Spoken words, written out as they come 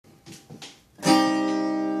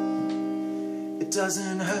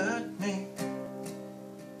doesn't hurt me.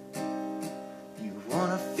 You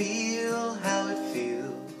wanna feel how it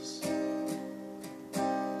feels.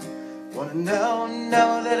 Wanna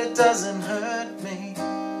know that it doesn't hurt me.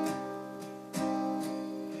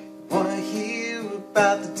 Wanna hear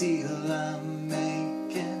about the deal I'm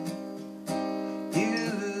making.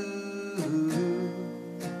 You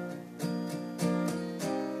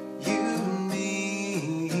and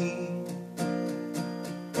me.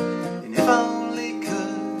 And if I only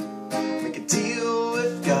could make a deal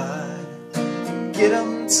with God and get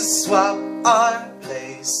him to swap our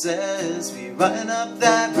places. Be running up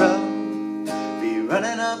that road, be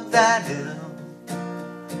running up that hill,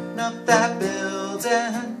 and up that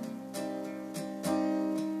building.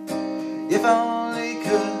 If I only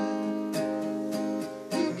could.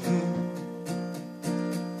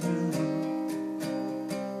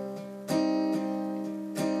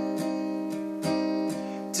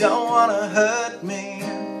 Don't wanna hurt me.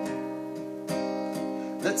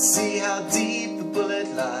 Let's see how deep the bullet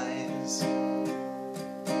lies.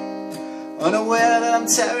 Unaware that I'm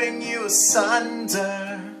tearing you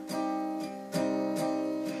asunder.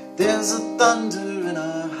 There's a thunder in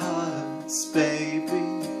our hearts, baby.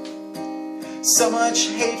 So much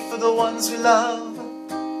hate for the ones we love.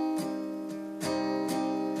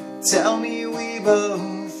 Tell me we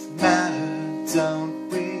both matter, don't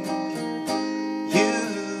we?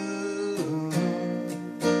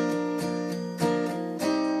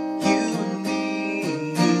 You and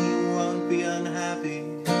me won't be unhappy.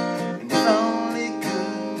 And if I only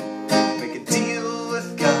could make a deal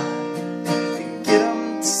with God and get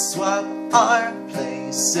him to swap our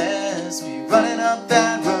places. Be running up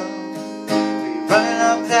that road, running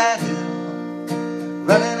up that hill,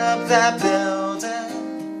 running up that building.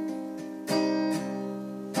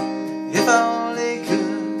 If I only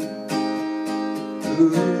could.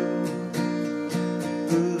 Ooh,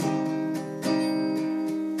 ooh.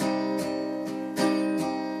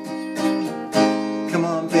 Come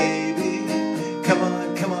on, baby, come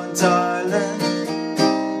on, darling.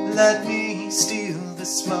 Let me steal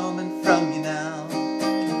this moment from you now.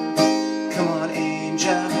 Come on,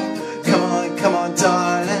 angel. Come on,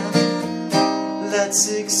 darling,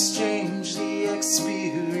 let's exchange the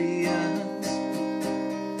experience.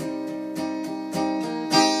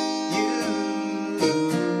 You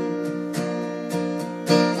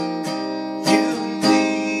and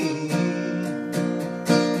me.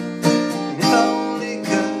 And if I only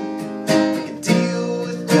could make a deal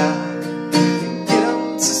with God and get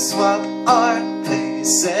him to swap our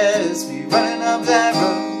places. Be running